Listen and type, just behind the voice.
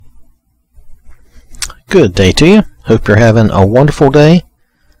Good day to you. Hope you're having a wonderful day.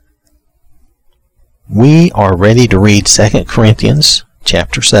 We are ready to read 2 Corinthians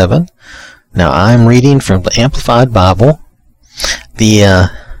chapter 7. Now I'm reading from the Amplified Bible. In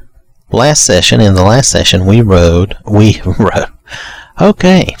the last session we read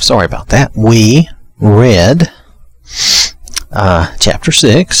chapter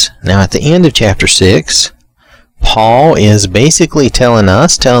 6. Now at the end of chapter 6, Paul is basically telling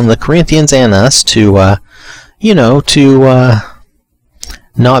the Corinthians and us to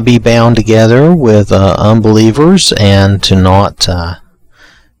not be bound together with unbelievers, and to not,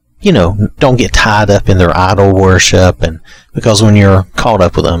 don't get tied up in their idol worship. And because when you're caught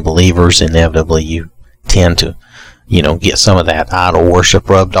up with unbelievers, inevitably you tend to, get some of that idol worship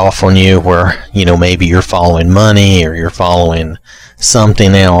rubbed off on you, where, maybe you're following money or you're following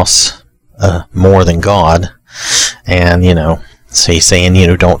something else more than God. And, so he's saying,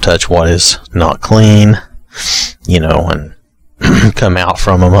 don't touch what is not clean, and come out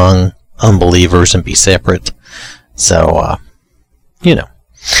from among unbelievers and be separate. So,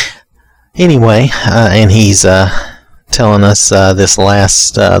 anyway, and he's telling us this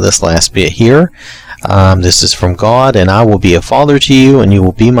last bit here. This is from God, and I will be a father to you, and you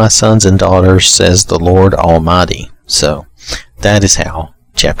will be my sons and daughters, says the Lord Almighty. So that is how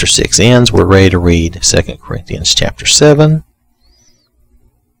chapter 6 ends. We're ready to read 2 Corinthians chapter 7.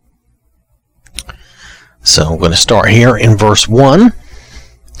 So I'm going to start here in verse 1.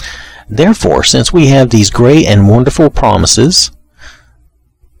 Therefore, since we have these great and wonderful promises,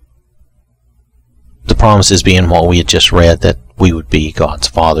 the promises being what we had just read, that we would be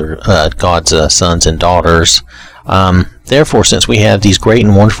God's sons and daughters. Therefore, since we have these great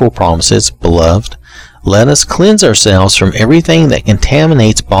and wonderful promises, beloved, let us cleanse ourselves from everything that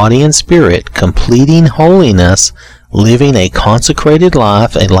contaminates body and spirit, completing holiness, living a consecrated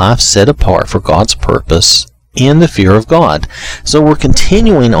life, a life set apart for God's purpose in the fear of God. So we're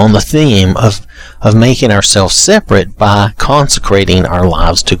continuing on the theme of making ourselves separate by consecrating our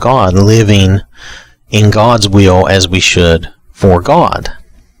lives to God, living in God's will as we should for God.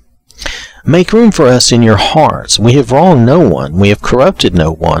 Make room for us in your hearts. We have wronged no one. We have corrupted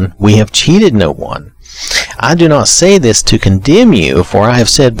no one. We have cheated no one. I do not say this to condemn you, for I have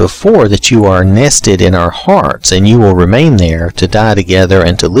said before that you are nested in our hearts, and you will remain there to die together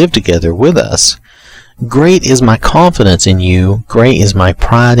and to live together with us. Great is my confidence in you. Great is my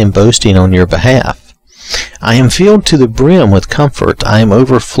pride in boasting on your behalf. I am filled to the brim with comfort. I am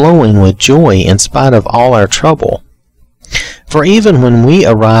overflowing with joy in spite of all our trouble. For even when we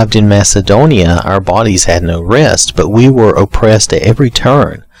arrived in Macedonia, our bodies had no rest, but we were oppressed at every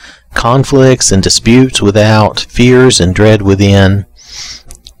turn. Conflicts and disputes without, fears and dread within.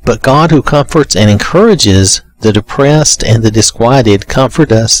 But God, who comforts and encourages the depressed and the disquieted,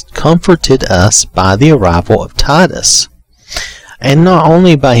 comforted us by the arrival of Titus. And not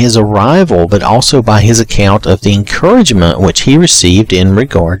only by his arrival, but also by his account of the encouragement which he received in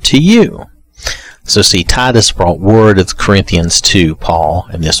regard to you. So see, Titus brought word of the Corinthians to Paul,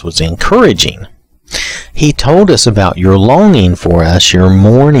 and this was encouraging. He told us about your longing for us, your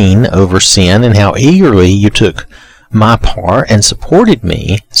mourning over sin, and how eagerly you took my part and supported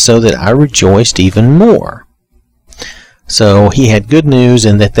me, so that I rejoiced even more. So he had good news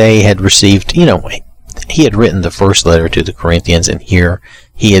in that they had received, he had written the first letter to the Corinthians, and here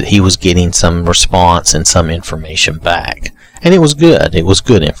he was getting some response and some information back. And it was good. It was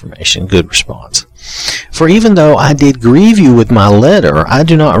good information, good response. For even though I did grieve you with my letter, I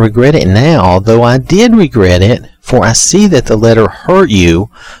do not regret it now, though I did regret it, for I see that the letter hurt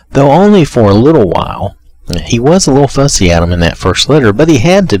you, though only for a little while. He was a little fussy at him in that first letter, but he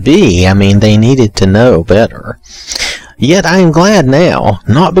had to be. They needed to know better. Yet I am glad now,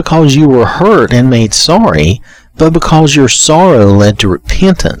 not because you were hurt and made sorry, but because your sorrow led to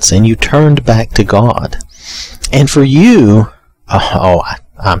repentance, and you turned back to God. And for you,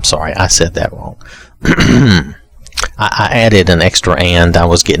 I'm sorry, I said that wrong. I added an extra and. I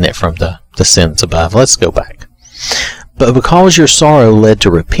was getting it from the sentence above. Let's go back. But because your sorrow led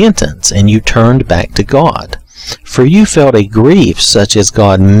to repentance, and you turned back to God. For you felt a grief such as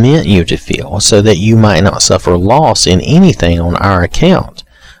God meant you to feel, so that you might not suffer loss in anything on our account.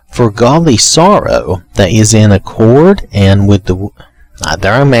 For godly sorrow that is in accord and with the...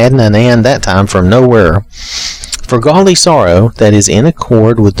 there I'm adding an and that time from nowhere. For godly sorrow that is in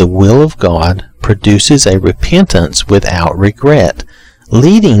accord with the will of God produces a repentance without regret,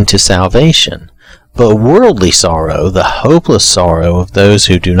 leading to salvation. But worldly sorrow, the hopeless sorrow of those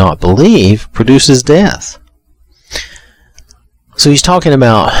who do not believe, produces death. So he's talking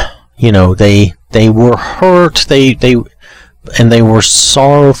about, they were hurt, they were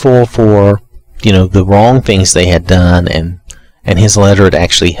sorrowful for the wrong things they had done, and his letter had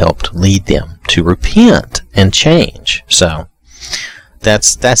actually helped lead them to repent and change. So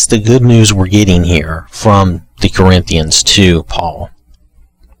that's the good news we're getting here from the Corinthians to Paul.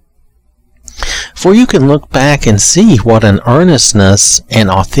 For you can look back and see what an earnestness and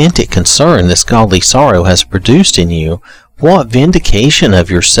authentic concern this godly sorrow has produced in you, what vindication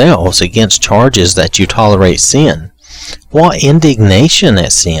of yourselves against charges that you tolerate sin, what indignation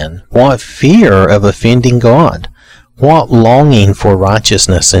at sin, what fear of offending God, what longing for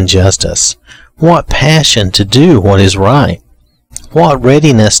righteousness and justice, what passion to do what is right, what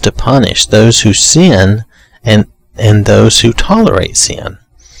readiness to punish those who sin and those who tolerate sin.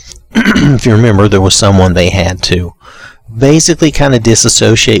 If you remember, there was someone they had to basically kind of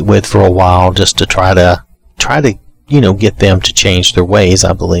disassociate with for a while, just to try to get them to change their ways,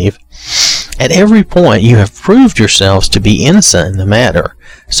 I believe. At every point you have proved yourselves to be innocent in the matter.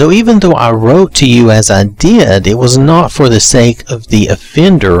 So even though I wrote to you as I did, it was not for the sake of the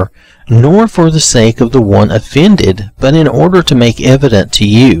offender, nor for the sake of the one offended, but in order to make evident to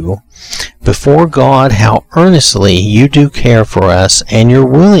you before God how earnestly you do care for us and your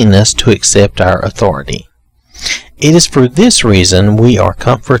willingness to accept our authority. It is for this reason we are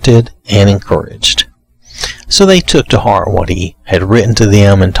comforted and encouraged. So they took to heart what he had written to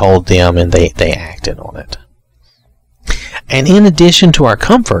them and told them, and they acted on it. And in addition to our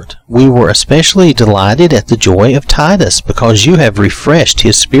comfort, we were especially delighted at the joy of Titus, because you have refreshed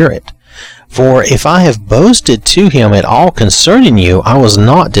his spirit. For if I have boasted to him at all concerning you, I was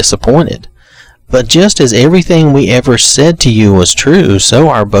not disappointed. But just as everything we ever said to you was true, so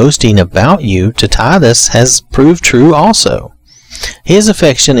our boasting about you to Titus has proved true also. His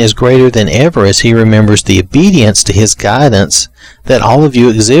affection is greater than ever as he remembers the obedience to his guidance that all of you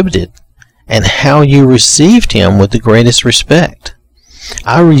exhibited, and how you received him with the greatest respect.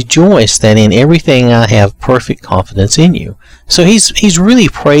 I rejoice that in everything I have perfect confidence in you. So he's really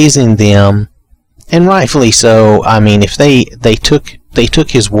praising them, and rightfully so. I mean, if they took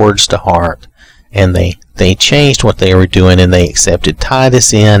his words to heart, and they changed what they were doing, and they accepted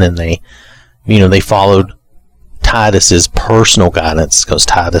Titus in, and they followed Titus's personal guidance, because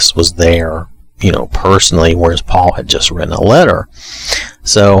Titus was there, personally, whereas Paul had just written a letter.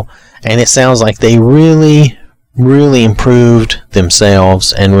 So, and it sounds like they really improved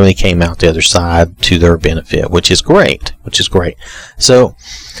themselves and really came out the other side to their benefit, which is great. So,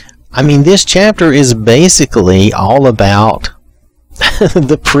 I mean, this chapter is basically all about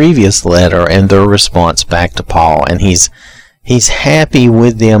the previous letter and their response back to Paul, and he's happy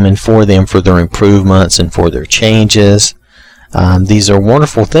with them and for them for their improvements and for their changes. These are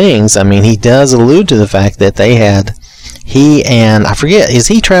wonderful things. I mean, he does allude to the fact that he and, I forget, is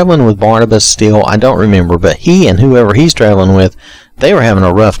he traveling with Barnabas still? I don't remember, but he and whoever he's traveling with, they were having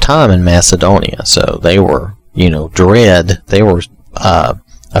a rough time in Macedonia. So they were, they were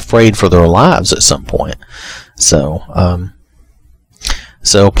afraid for their lives at some point. So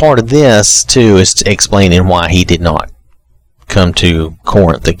part of this, too, is explaining why he did not come to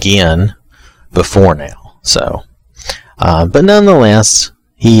Corinth again before now. So, but nonetheless,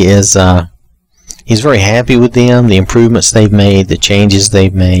 he's very happy with them, the improvements they've made, the changes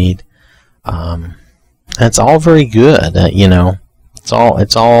they've made. That's all very good. It's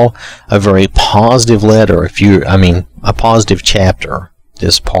all a very positive letter. A positive chapter,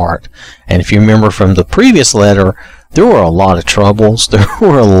 this part. And if you remember from the previous letter, there were a lot of troubles. There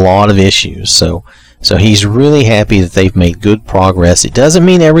were a lot of issues. So he's really happy that they've made good progress. It doesn't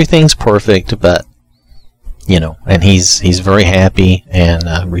mean everything's perfect, but and he's very happy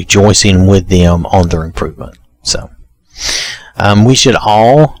and rejoicing with them on their improvement. So we should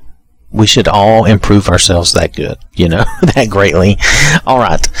all improve ourselves that good, that greatly. All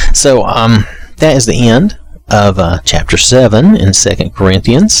right. So that is the end of chapter 7 in 2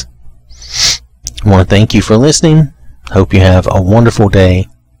 Corinthians. I want to thank you for listening. Hope you have a wonderful day.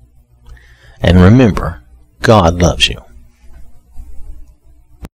 And remember, God loves you.